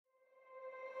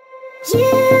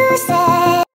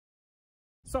So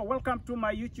welcome to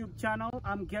my YouTube channel.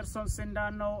 I'm Gerson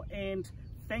Sendano and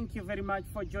thank you very much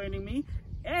for joining me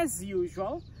as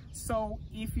usual. So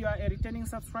if you are a returning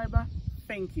subscriber,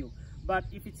 thank you. But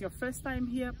if it's your first time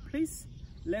here, please,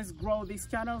 let's grow this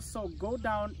channel. So go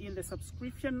down in the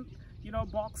subscription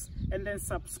box and then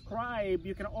subscribe.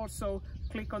 You can also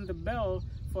click on the bell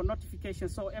for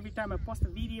notifications, so every time I post a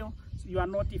video you are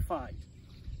notified.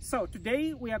 So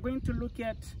today we are going to look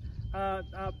at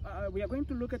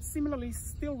similarly,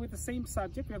 still with the same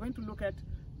subject. We are going to look at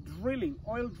drilling,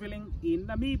 oil drilling in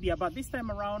Namibia, but this time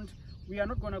around we are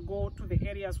not going to go to the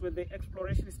areas where the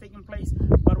exploration is taking place,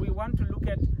 but we want to look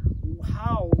at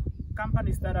how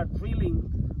companies that are drilling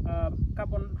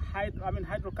hydrocarbon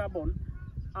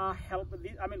are helping.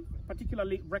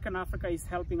 Particularly Recon Africa is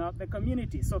helping out the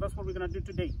community. So that's what we're going to do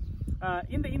today.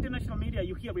 In the international media,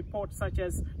 you hear reports such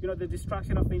as the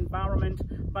destruction of the environment,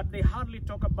 but they hardly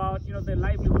talk about the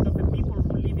livelihood of the people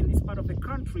who live in this part of the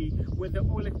country where the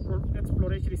oil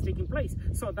exploration is taking place.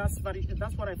 So that's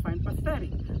what I find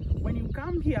pathetic. When you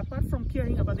come here, apart from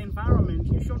caring about the environment,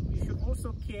 you should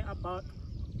also care about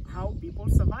how people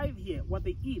survive here, what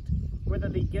they eat, whether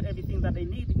they get everything that they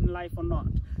need in life or not.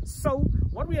 So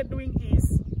what we are doing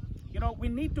is, we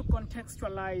need to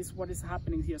contextualize what is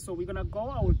happening here. So we're gonna go,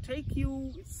 I will take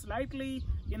you slightly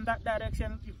in that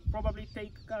direction. It will probably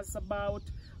take us about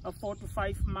 4 to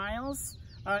 5 miles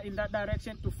in that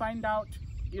direction to find out,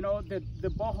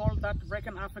 the borehole that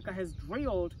Recon Africa has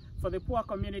drilled for the poor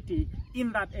community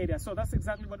in that area. So that's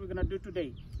exactly what we're gonna do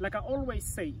today. Like I always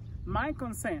say, my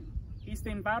concern is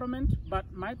the environment,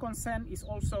 but my concern is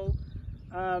also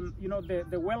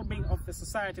the well-being of the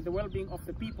society, the well-being of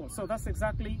the people. So that's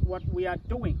exactly what we are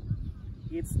doing.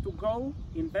 It's to go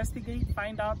investigate,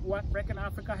 find out what Recon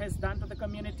Africa has done to the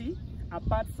community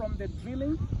apart from the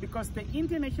drilling, because the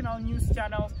international news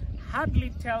channels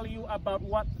hardly tell you about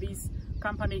what this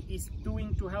company is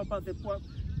doing to help out the poor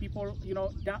people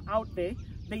out there.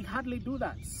 They hardly do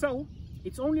that. So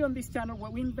it's only on this channel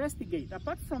where we investigate.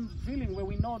 Apart from drilling, where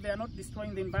we know they are not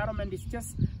destroying the environment, it's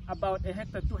just about 1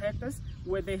 hectare, 2 hectares,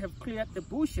 where they have cleared the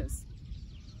bushes.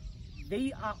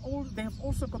 They have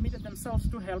also committed themselves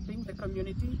to helping the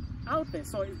community out there.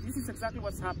 So this is exactly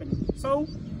what's happening. So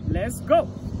let's go.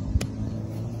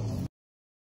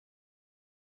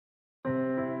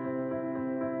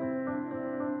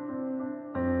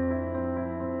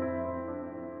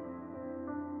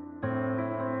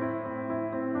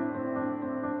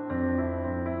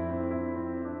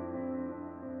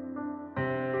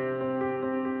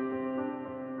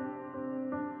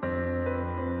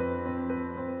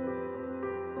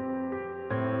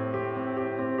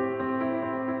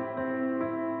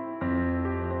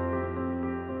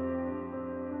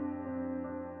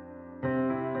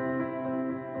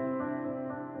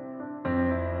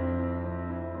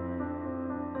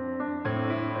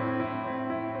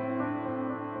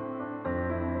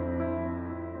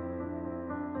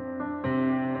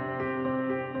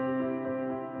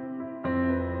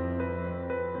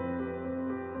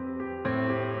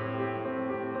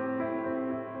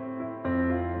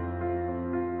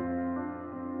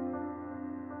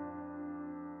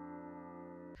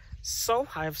 So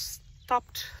I've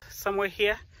stopped somewhere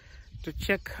here to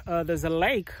check. There's a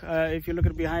lake. If you look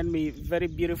at behind me, very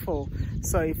beautiful.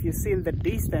 So if you see in the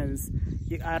distance,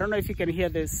 I don't know if you can hear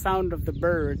the sound of the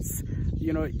birds,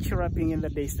 chirping in the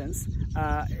distance.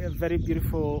 A very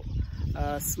beautiful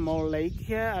small lake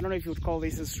here. I don't know if you would call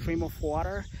this a stream of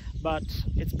water, but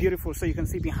it's beautiful. So you can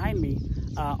see behind me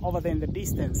over there in the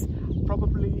distance.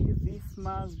 Probably this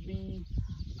must be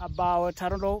about, I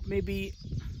don't know, maybe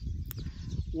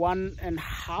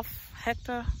 1.5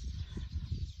 hectare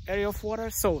area of water.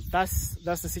 So that's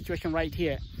the situation right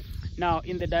here. Now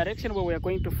in the direction where we are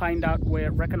going to find out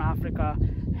where Recon Africa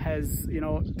has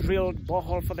drilled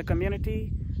borehole for the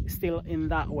community, still in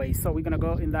that way. So we're gonna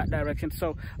go in that direction.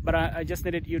 So but I just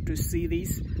needed you to see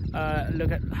this.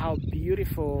 Look at how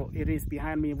beautiful it is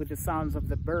behind me with the sounds of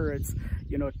the birds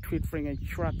twittering and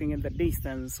chirping in the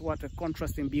distance. What a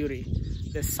contrasting beauty.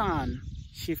 The sun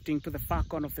shifting to the far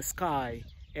corner of the sky,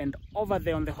 and over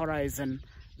there on the horizon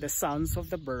the sounds of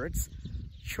the birds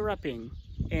chirping,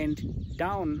 and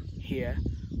down here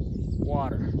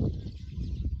water,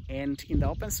 and in the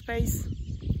open space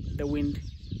the wind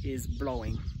is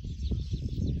blowing.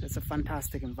 It's a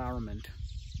fantastic environment.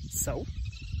 So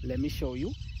let me show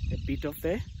you a bit of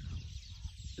the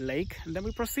lake and then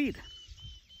we proceed.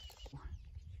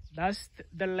 That's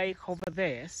the lake over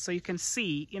there. So you can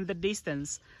see in the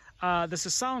distance there's the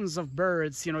sounds of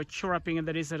birds chirping in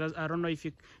the distance. I don't know if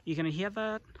you can hear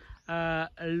that.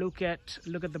 Look at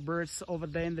the birds over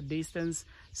there in the distance.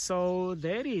 So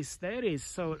there it is.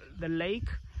 So the lake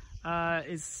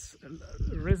is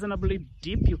reasonably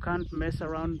deep. You can't mess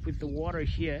around with the water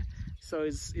here, so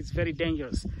it's very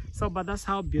dangerous. So but that's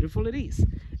how beautiful it is.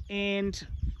 And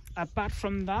apart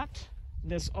from that,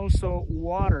 there's also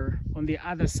water on the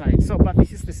other side. So but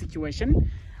this is the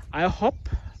situation. I hope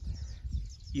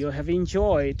you have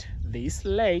enjoyed this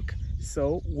lake.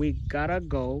 So we gotta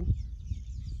go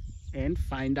and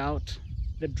find out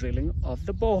the drilling of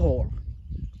the borehole.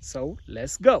 So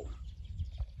let's go.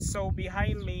 So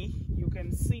behind me you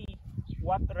can see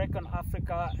what Recon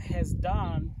Africa has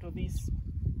done to this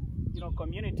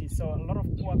community. So a lot of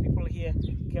poor people here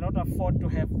cannot afford to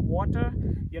have water.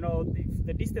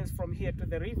 The distance from here to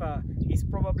the river is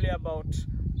probably about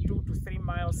 2 to 3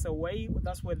 miles away.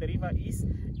 That's where the river is,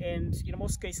 and in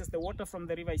most cases the water from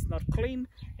the river is not clean,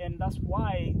 and that's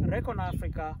why Recon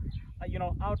Africa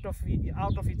out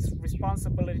of its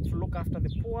responsibility to look after the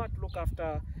poor, to look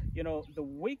after the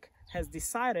weak, has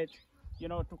decided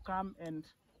to come and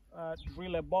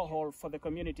drill a borehole for the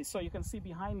community. So you can see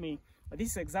behind me,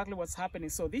 this is exactly what's happening.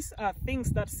 So these are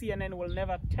things that CNN will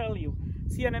never tell you.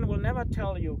 CNN will never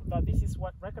tell you that this is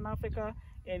what Recon Africa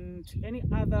and any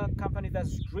other company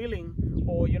that's drilling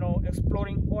or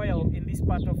exploring oil in this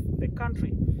part of the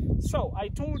country. So I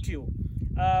told you,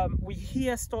 we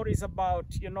hear stories about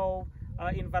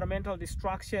environmental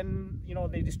destruction,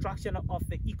 the destruction of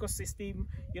the ecosystem.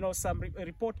 Some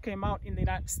report came out in the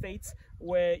United States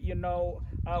where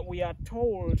we are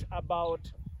told about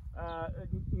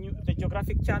the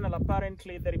Geographic Channel.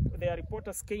 Apparently their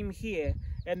reporters came here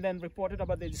and then reported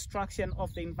about the destruction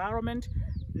of the environment.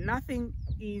 Nothing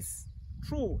is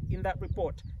true in that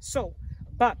report. So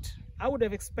but I would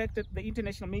have expected the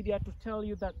international media to tell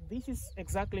you that this is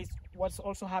exactly what's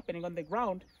also happening on the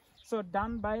ground. So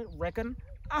done by Recon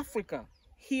Africa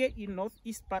here in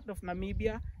northeast part of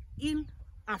Namibia in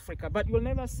Africa. But you'll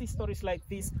never see stories like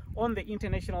this on the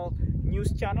international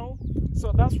news channel.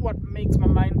 So that's what makes my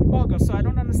mind boggle. So I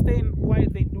don't understand why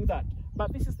they do that.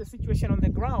 But this is the situation on the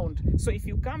ground. So if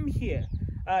you come here,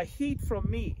 heed from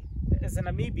me as a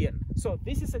Namibian. So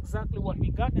this is exactly what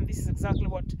we got, and this is exactly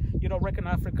what Recon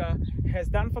Africa has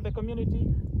done for the community.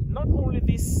 Not only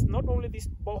this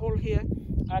borehole here,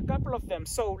 a couple of them.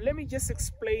 So let me just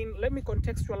explain, let me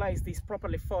contextualize this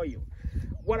properly for you.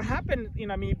 What happened in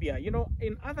Namibia,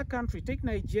 in other countries, take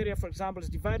Nigeria for example, is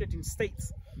divided in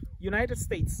states. United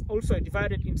States also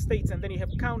divided in states, and then you have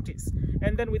counties,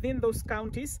 and then within those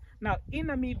counties, now in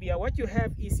Namibia what you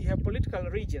have is you have political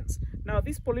regions. Now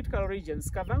these political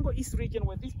regions, Kavango East region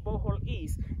where this borehole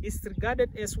is regarded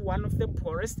as one of the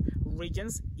poorest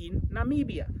regions in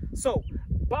Namibia. So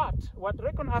but what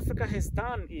Recon Africa has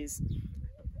done is,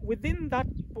 within that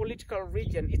political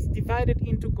region, it's divided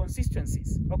into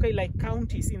constituencies, okay, like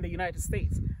counties in the United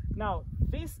States. Now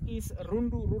this is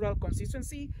Rundu rural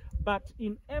constituency, but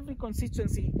in every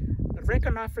constituency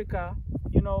Recon Africa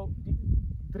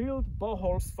drilled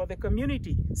boreholes for the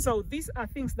community. So these are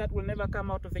things that will never come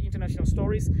out of the international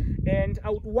stories, and I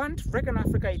would want Recon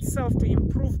Africa itself to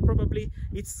improve probably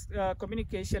its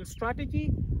communication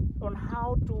strategy on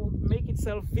how to make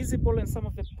itself visible in some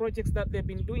of the projects that they've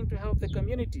been doing to help the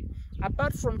community.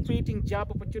 Apart from creating job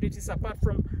opportunities, apart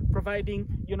from providing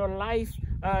life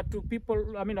to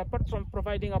people, apart from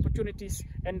providing opportunities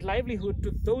and livelihood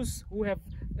to those who have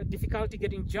difficulty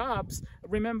getting jobs.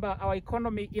 Remember, our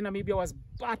economy in Namibia was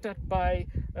battered by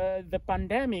the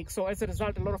pandemic. So as a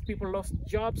result, a lot of people lost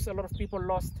jobs, a lot of people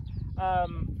lost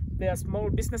their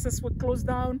small businesses were closed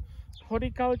down,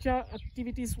 horticulture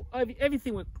activities,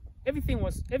 everything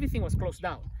was closed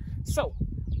down. So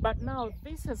but now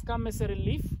this has come as a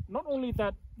relief. Not only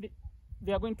that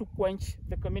they are going to quench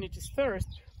the community's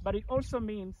thirst, but it also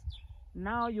means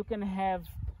now you can have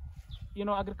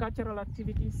agricultural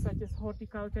activities such as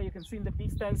horticulture. You can see in the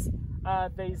distance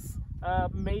there's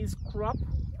maize crop,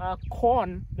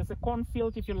 corn. There's a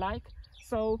cornfield, if you like.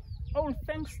 So all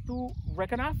thanks to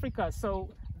Recon Africa. So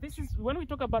this is when we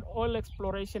talk about oil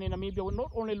exploration in Namibia, we're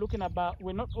not only looking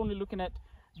at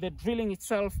the drilling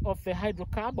itself of the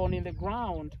hydrocarbon in the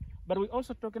ground, but we're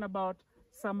also talking about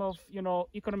some of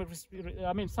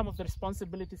some of the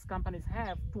responsibilities companies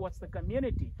have towards the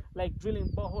community, like drilling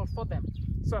boreholes for them.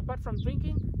 So apart from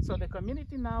drinking, so the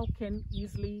community now can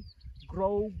easily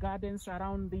grow gardens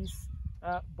around this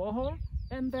borehole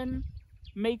and then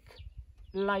make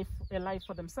a life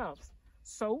for themselves.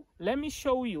 So let me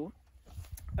show you.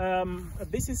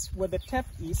 This is where the tap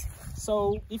is.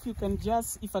 So if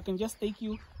I can just take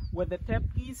you where the tap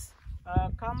is,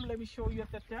 come, let me show you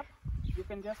at the tap. You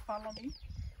can just follow me.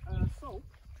 So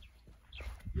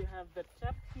You have the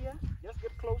tap here. Just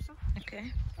get closer.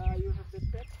 Okay. You have the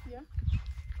tap here.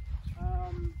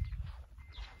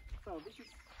 So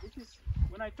this is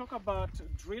when I talk about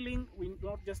drilling, we're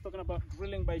not just talking about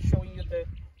drilling by showing you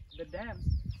the dams.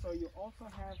 So you also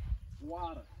have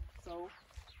water. So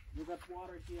you got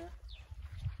water here.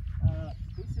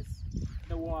 This is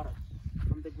the water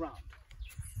from the ground.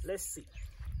 Let's see.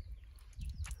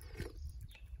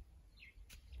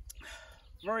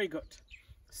 Very good.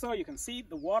 So you can see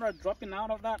the water dropping out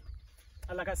of that.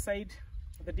 Like I said,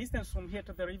 the distance from here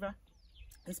to the river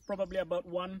is probably about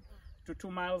 1 to 2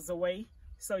 miles away.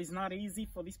 So it's not easy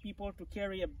for these people to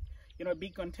carry a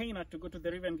big container to go to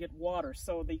the river and get water.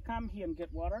 So they come here and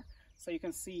get water. So you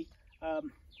can see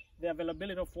the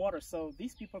availability of water. So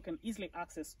these people can easily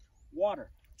access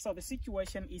water. So the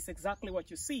situation is exactly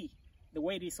what you see, the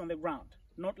way it is on the ground,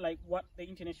 not like what the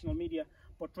international media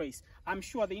portrays. I'm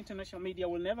sure the international media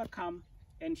will never come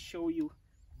and show you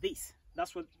this.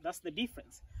 That's the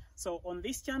difference. So on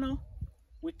this channel,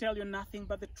 we tell you nothing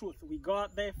but the truth. We go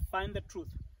out there, find the truth,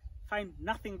 find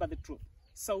nothing but the truth.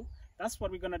 So that's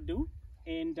what we're gonna do.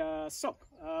 And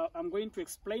I'm going to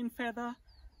explain further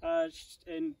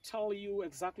and tell you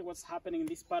exactly what's happening in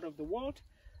this part of the world.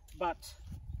 But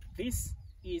this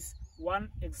is one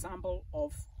example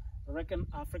of Recon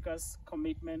Africa's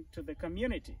commitment to the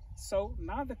community. So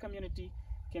now the community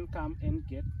can come and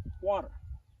get water.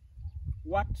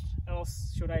 What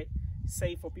else should I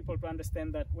say for people to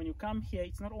understand that when you come here,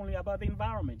 it's not only about the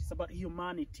environment, it's about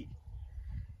humanity.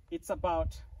 It's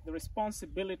about the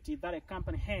responsibility that a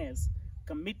company has,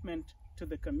 commitment to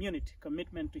the community,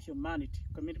 commitment to humanity,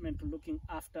 commitment to looking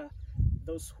after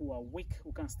those who are weak,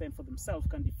 who can stand for themselves,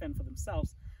 can defend for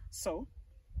themselves. So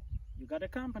you got a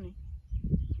company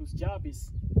whose job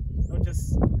is not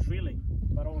just drilling,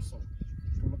 but also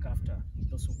to look after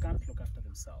those who can't look after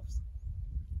themselves.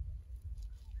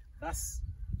 That's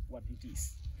what it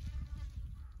is.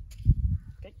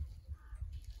 Okay.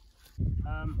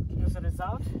 As a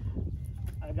result,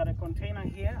 I got a container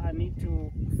here. I need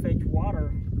to fetch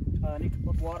water. I need to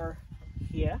put water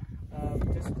here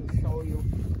just to show you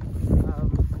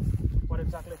what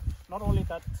exactly. Not only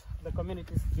that the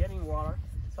community is getting water,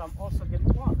 so I'm also getting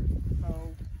water.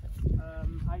 So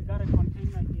I got a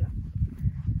container here.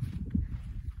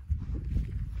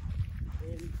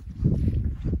 And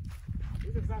this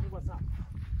is exactly what's up.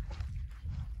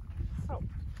 So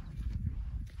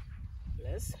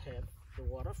let's have the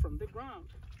water from the ground.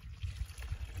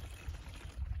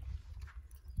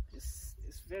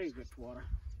 It's very good water.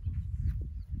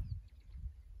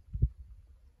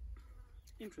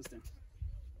 Interesting.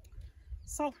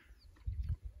 So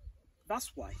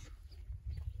that's why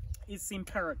it's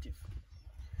imperative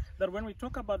that when we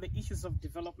talk about the issues of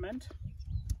development,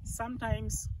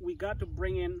 sometimes we got to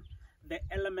bring in the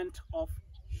element of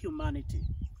humanity.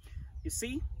 You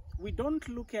see, we don't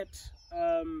look at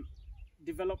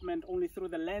development only through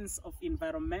the lens of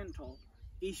environmental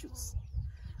issues.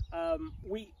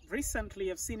 We recently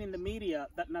have seen in the media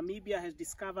that Namibia has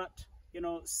discovered,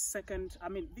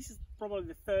 this is probably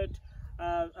the third,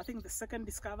 I think the second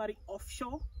discovery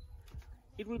offshore.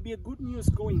 It will be a good news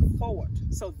going forward.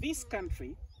 So this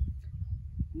country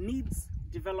needs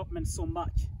development so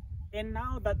much. And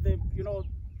now that the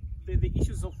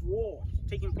issues of war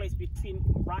taking place between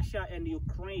Russia and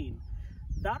Ukraine,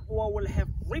 that war will have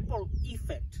ripple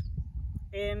effect.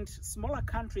 And smaller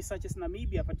countries such as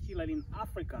Namibia, particularly in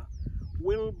Africa,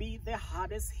 will be the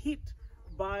hardest hit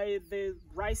by the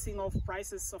rising of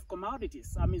prices of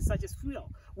commodities, such as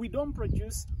fuel. We don't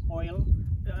produce oil.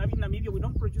 In Namibia, we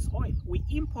don't produce oil. We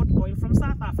import oil from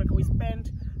South Africa. We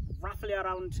spend roughly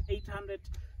around 700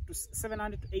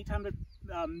 to 800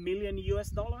 million US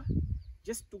dollar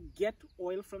just to get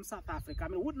oil from South Africa.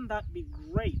 Wouldn't that be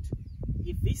great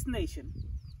if this nation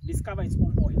discovered its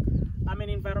own oil? I'm an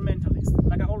environmentalist.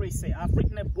 Like I always say, I've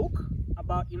written a book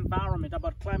about environment,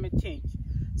 about climate change.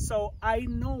 So I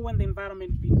know when the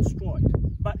environment is being destroyed.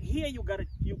 But here you got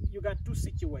two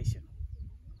situations.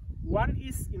 One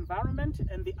is environment,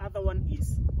 and the other one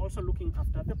is also looking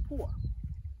after the poor.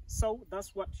 So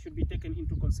that's what should be taken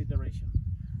into consideration.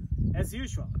 As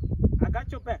usual, I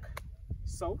got your back.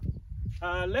 So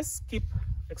let's keep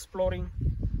exploring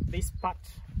this part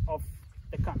of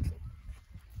the country.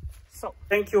 So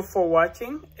thank you for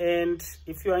watching, and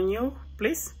if you are new,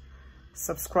 please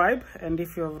subscribe, and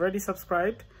if you have already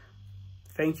subscribed,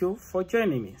 thank you for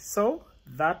joining me. So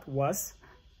that was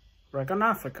Recon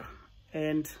Africa,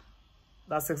 and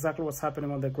that's exactly what's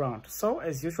happening on the ground. So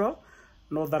as usual,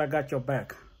 know that I got your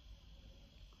back.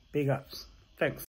 Big ups. Thanks.